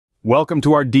Welcome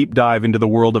to our deep dive into the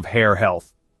world of hair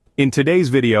health. In today's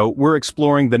video, we're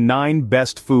exploring the 9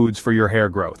 best foods for your hair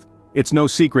growth. It's no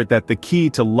secret that the key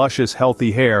to luscious,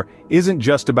 healthy hair isn't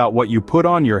just about what you put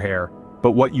on your hair,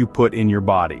 but what you put in your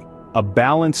body. A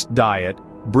balanced diet,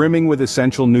 brimming with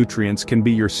essential nutrients, can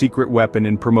be your secret weapon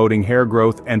in promoting hair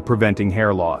growth and preventing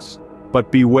hair loss.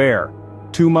 But beware,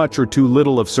 too much or too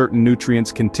little of certain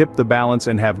nutrients can tip the balance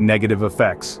and have negative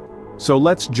effects. So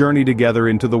let's journey together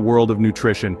into the world of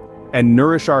nutrition and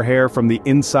nourish our hair from the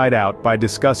inside out by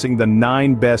discussing the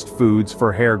 9 best foods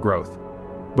for hair growth.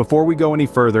 Before we go any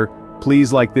further,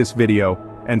 please like this video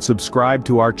and subscribe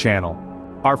to our channel.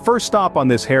 Our first stop on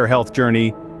this hair health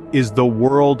journey is the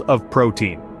world of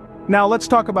protein. Now let's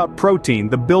talk about protein,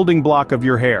 the building block of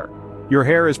your hair. Your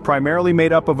hair is primarily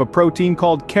made up of a protein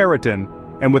called keratin,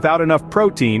 and without enough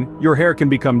protein, your hair can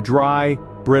become dry,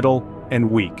 brittle, and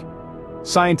weak.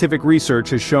 Scientific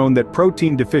research has shown that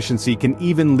protein deficiency can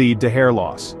even lead to hair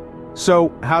loss.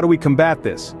 So, how do we combat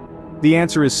this? The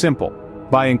answer is simple: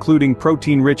 by including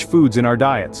protein-rich foods in our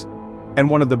diets. And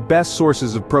one of the best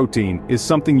sources of protein is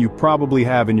something you probably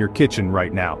have in your kitchen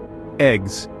right now: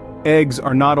 eggs. Eggs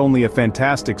are not only a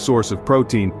fantastic source of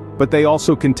protein, but they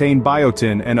also contain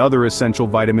biotin and other essential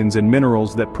vitamins and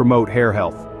minerals that promote hair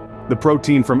health. The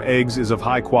protein from eggs is of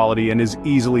high quality and is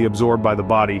easily absorbed by the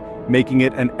body, making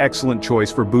it an excellent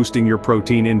choice for boosting your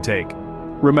protein intake.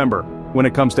 Remember, when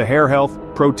it comes to hair health,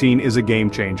 protein is a game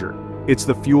changer. It's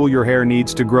the fuel your hair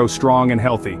needs to grow strong and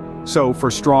healthy. So,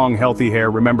 for strong, healthy hair,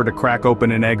 remember to crack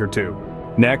open an egg or two.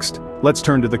 Next, let's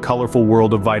turn to the colorful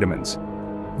world of vitamins.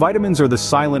 Vitamins are the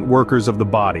silent workers of the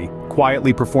body,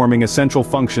 quietly performing essential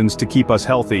functions to keep us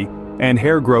healthy, and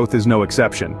hair growth is no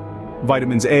exception.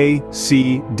 Vitamins A,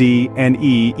 C, D, and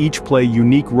E each play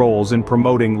unique roles in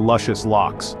promoting luscious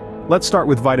locks. Let's start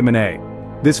with vitamin A.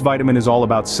 This vitamin is all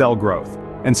about cell growth,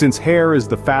 and since hair is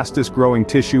the fastest growing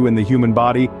tissue in the human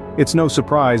body, it's no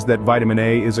surprise that vitamin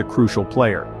A is a crucial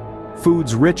player.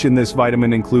 Foods rich in this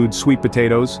vitamin include sweet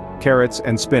potatoes, carrots,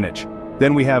 and spinach.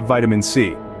 Then we have vitamin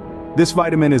C. This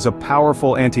vitamin is a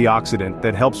powerful antioxidant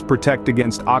that helps protect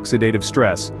against oxidative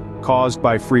stress caused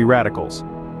by free radicals.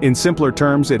 In simpler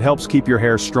terms, it helps keep your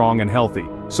hair strong and healthy,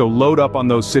 so load up on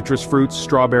those citrus fruits,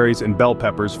 strawberries, and bell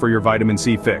peppers for your vitamin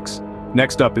C fix.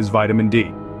 Next up is vitamin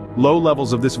D. Low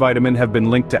levels of this vitamin have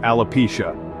been linked to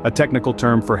alopecia, a technical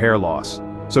term for hair loss.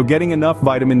 So getting enough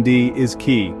vitamin D is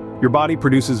key. Your body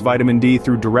produces vitamin D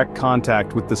through direct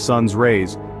contact with the sun's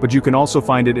rays, but you can also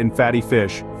find it in fatty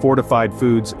fish, fortified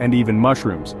foods, and even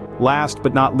mushrooms. Last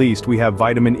but not least, we have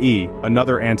vitamin E,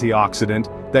 another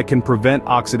antioxidant that can prevent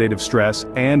oxidative stress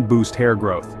and boost hair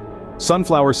growth.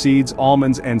 Sunflower seeds,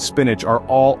 almonds, and spinach are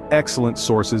all excellent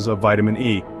sources of vitamin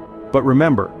E. But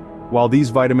remember, while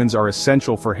these vitamins are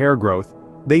essential for hair growth,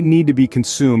 they need to be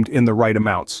consumed in the right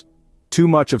amounts. Too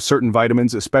much of certain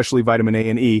vitamins, especially vitamin A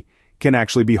and E, can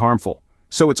actually be harmful.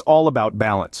 So it's all about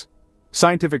balance.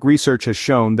 Scientific research has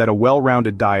shown that a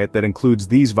well-rounded diet that includes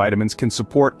these vitamins can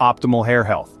support optimal hair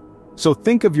health. So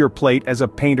think of your plate as a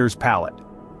painter's palette.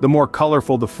 The more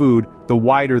colorful the food, the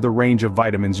wider the range of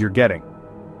vitamins you're getting.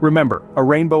 Remember, a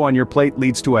rainbow on your plate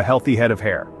leads to a healthy head of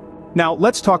hair. Now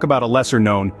let's talk about a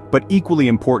lesser-known, but equally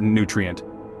important nutrient: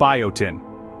 biotin.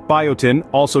 Biotin,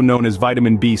 also known as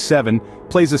vitamin B7,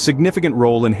 plays a significant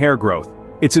role in hair growth.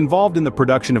 It's involved in the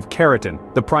production of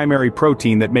keratin, the primary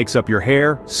protein that makes up your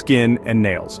hair, skin, and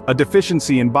nails. A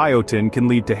deficiency in biotin can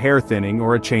lead to hair thinning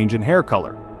or a change in hair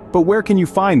color. But where can you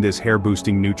find this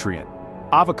hair-boosting nutrient?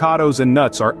 Avocados and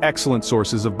nuts are excellent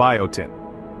sources of biotin.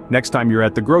 Next time you're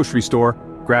at the grocery store,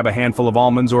 grab a handful of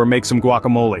almonds or make some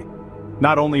guacamole.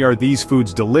 Not only are these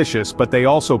foods delicious, but they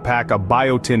also pack a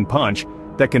biotin punch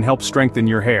that can help strengthen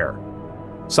your hair.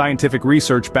 Scientific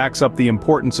research backs up the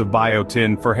importance of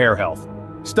biotin for hair health.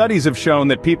 Studies have shown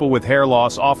that people with hair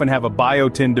loss often have a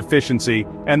biotin deficiency,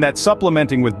 and that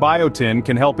supplementing with biotin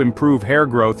can help improve hair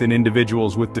growth in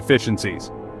individuals with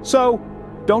deficiencies. So,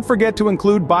 don't forget to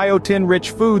include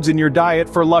biotin-rich foods in your diet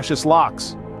for luscious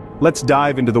locks. Let's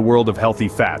dive into the world of healthy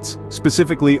fats,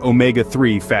 specifically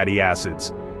omega-3 fatty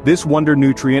acids. This wonder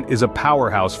nutrient is a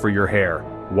powerhouse for your hair.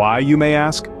 Why, you may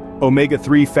ask?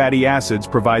 Omega-3 fatty acids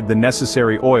provide the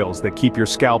necessary oils that keep your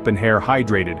scalp and hair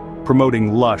hydrated,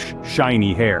 promoting lush,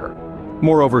 shiny hair.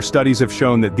 Moreover, studies have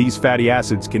shown that these fatty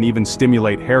acids can even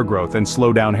stimulate hair growth and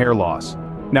slow down hair loss.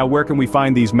 Now, where can we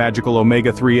find these magical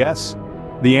omega-3s?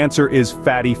 The answer is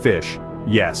fatty fish.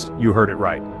 Yes, you heard it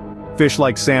right. Fish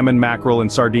like salmon, mackerel,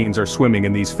 and sardines are swimming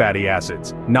in these fatty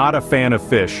acids. Not a fan of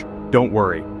fish? Don't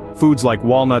worry. Foods like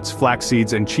walnuts, flax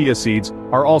seeds, and chia seeds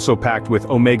are also packed with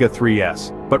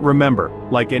omega-3s. But remember,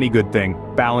 like any good thing,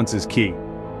 balance is key.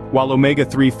 While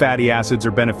omega-3 fatty acids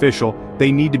are beneficial, they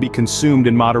need to be consumed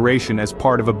in moderation as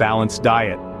part of a balanced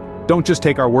diet. Don't just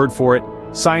take our word for it.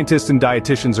 Scientists and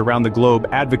dietitians around the globe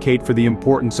advocate for the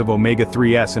importance of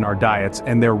omega-3s in our diets,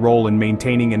 and their role in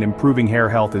maintaining and improving hair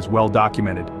health is well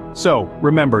documented. So,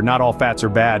 remember, not all fats are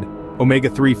bad.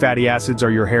 Omega-3 fatty acids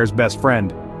are your hair's best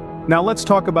friend. Now let's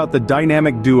talk about the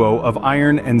dynamic duo of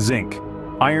iron and zinc.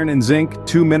 Iron and zinc,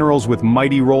 two minerals with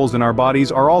mighty roles in our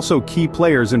bodies, are also key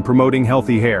players in promoting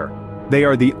healthy hair. They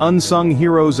are the unsung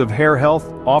heroes of hair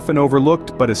health, often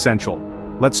overlooked but essential.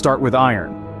 Let's start with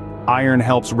iron. Iron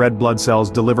helps red blood cells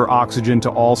deliver oxygen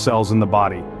to all cells in the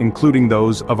body, including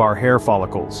those of our hair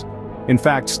follicles. In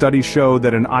fact, studies show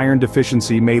that an iron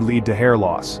deficiency may lead to hair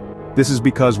loss. This is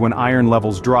because when iron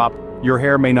levels drop, your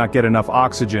hair may not get enough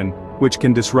oxygen, which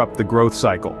can disrupt the growth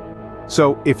cycle.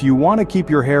 So, if you want to keep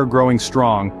your hair growing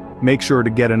strong, make sure to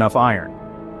get enough iron.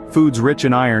 Foods rich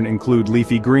in iron include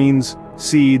leafy greens,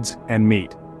 seeds, and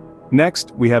meat.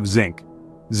 Next, we have zinc.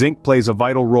 Zinc plays a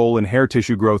vital role in hair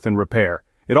tissue growth and repair.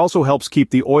 It also helps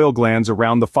keep the oil glands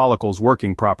around the follicles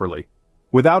working properly.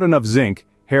 Without enough zinc,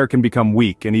 hair can become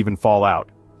weak and even fall out.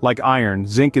 Like iron,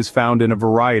 zinc is found in a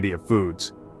variety of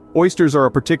foods. Oysters are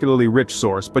a particularly rich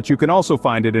source, but you can also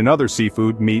find it in other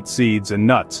seafood, meat, seeds, and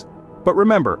nuts. But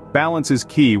remember, balance is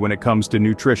key when it comes to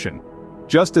nutrition.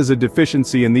 Just as a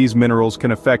deficiency in these minerals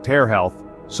can affect hair health,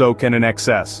 so can an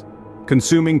excess.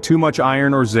 Consuming too much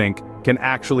iron or zinc can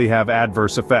actually have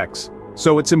adverse effects.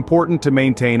 So it's important to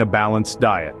maintain a balanced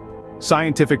diet.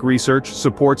 Scientific research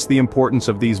supports the importance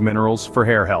of these minerals for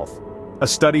hair health. A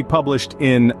study published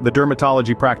in the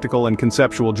Dermatology Practical and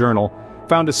Conceptual Journal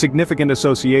found a significant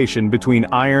association between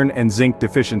iron and zinc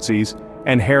deficiencies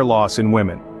and hair loss in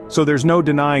women. So there's no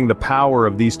denying the power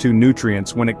of these two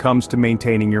nutrients when it comes to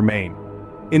maintaining your mane.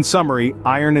 In summary,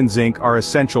 iron and zinc are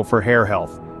essential for hair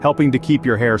health, helping to keep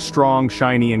your hair strong,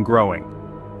 shiny, and growing.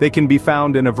 They can be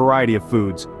found in a variety of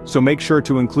foods, so make sure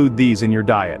to include these in your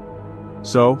diet.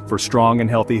 So, for strong and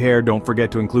healthy hair, don't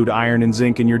forget to include iron and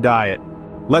zinc in your diet.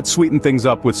 Let's sweeten things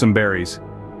up with some berries.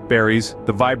 Berries,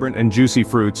 the vibrant and juicy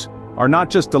fruits, are not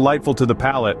just delightful to the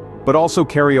palate, but also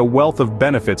carry a wealth of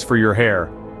benefits for your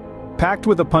hair. Packed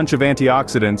with a punch of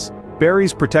antioxidants,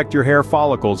 berries protect your hair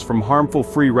follicles from harmful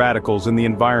free radicals in the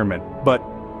environment. But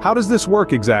how does this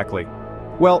work exactly?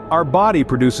 Well, our body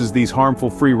produces these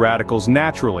harmful free radicals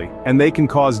naturally, and they can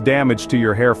cause damage to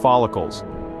your hair follicles.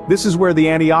 This is where the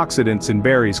antioxidants in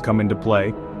berries come into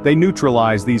play. They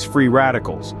neutralize these free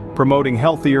radicals, promoting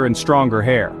healthier and stronger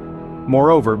hair.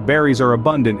 Moreover, berries are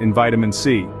abundant in vitamin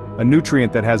C, a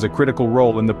nutrient that has a critical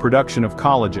role in the production of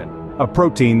collagen, a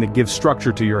protein that gives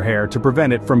structure to your hair to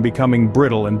prevent it from becoming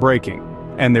brittle and breaking.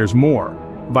 And there's more.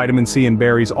 Vitamin C in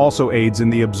berries also aids in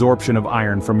the absorption of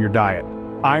iron from your diet.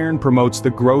 Iron promotes the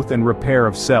growth and repair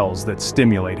of cells that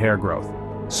stimulate hair growth.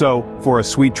 So, for a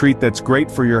sweet treat that's great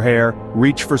for your hair,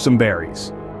 reach for some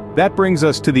berries. That brings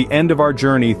us to the end of our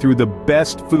journey through the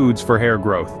best foods for hair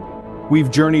growth. We've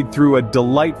journeyed through a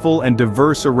delightful and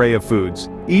diverse array of foods,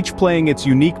 each playing its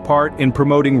unique part in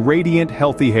promoting radiant,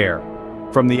 healthy hair.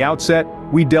 From the outset,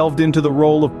 we delved into the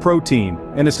role of protein,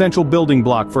 an essential building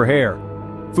block for hair.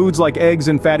 Foods like eggs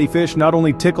and fatty fish not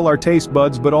only tickle our taste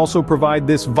buds but also provide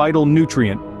this vital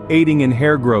nutrient, aiding in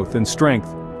hair growth and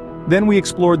strength. Then we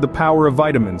explored the power of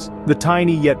vitamins, the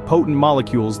tiny yet potent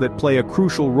molecules that play a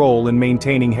crucial role in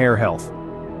maintaining hair health.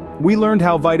 We learned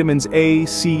how vitamins A,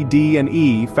 C, D, and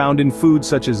E, found in foods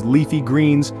such as leafy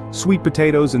greens, sweet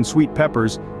potatoes, and sweet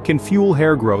peppers, can fuel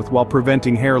hair growth while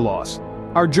preventing hair loss.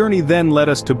 Our journey then led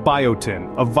us to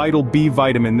biotin, a vital B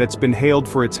vitamin that's been hailed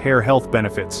for its hair health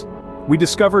benefits. We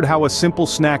discovered how a simple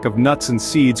snack of nuts and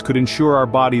seeds could ensure our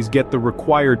bodies get the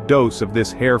required dose of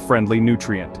this hair-friendly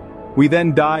nutrient. We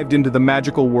then dived into the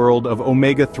magical world of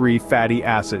omega-3 fatty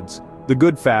acids, the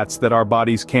good fats that our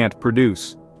bodies can't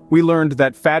produce. We learned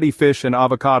that fatty fish and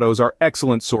avocados are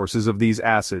excellent sources of these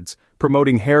acids,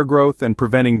 promoting hair growth and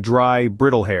preventing dry,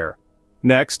 brittle hair.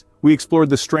 Next, we explored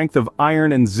the strength of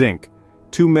iron and zinc,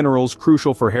 two minerals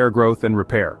crucial for hair growth and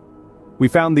repair. We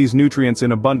found these nutrients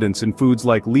in abundance in foods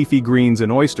like leafy greens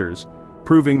and oysters,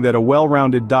 proving that a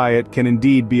well-rounded diet can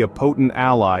indeed be a potent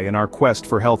ally in our quest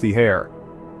for healthy hair.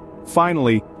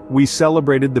 Finally, we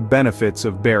celebrated the benefits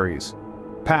of berries.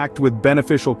 Packed with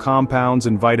beneficial compounds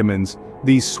and vitamins,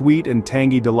 these sweet and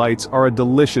tangy delights are a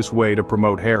delicious way to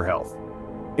promote hair health.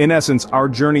 In essence, our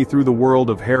journey through the world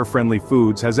of hair-friendly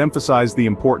foods has emphasized the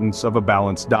importance of a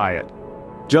balanced diet.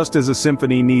 Just as a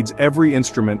symphony needs every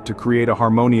instrument to create a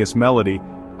harmonious melody,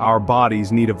 our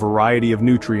bodies need a variety of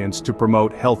nutrients to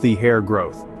promote healthy hair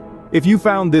growth. If you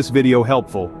found this video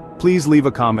helpful, please leave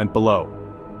a comment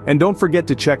below. And don't forget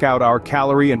to check out our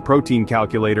calorie and protein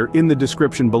calculator in the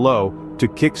description below to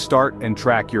kickstart and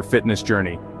track your fitness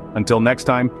journey. Until next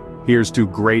time, here's to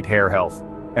great hair health.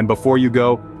 And before you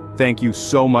go, thank you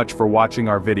so much for watching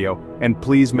our video, and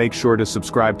please make sure to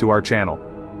subscribe to our channel.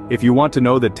 If you want to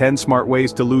know the 10 smart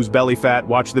ways to lose belly fat,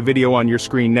 watch the video on your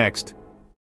screen next.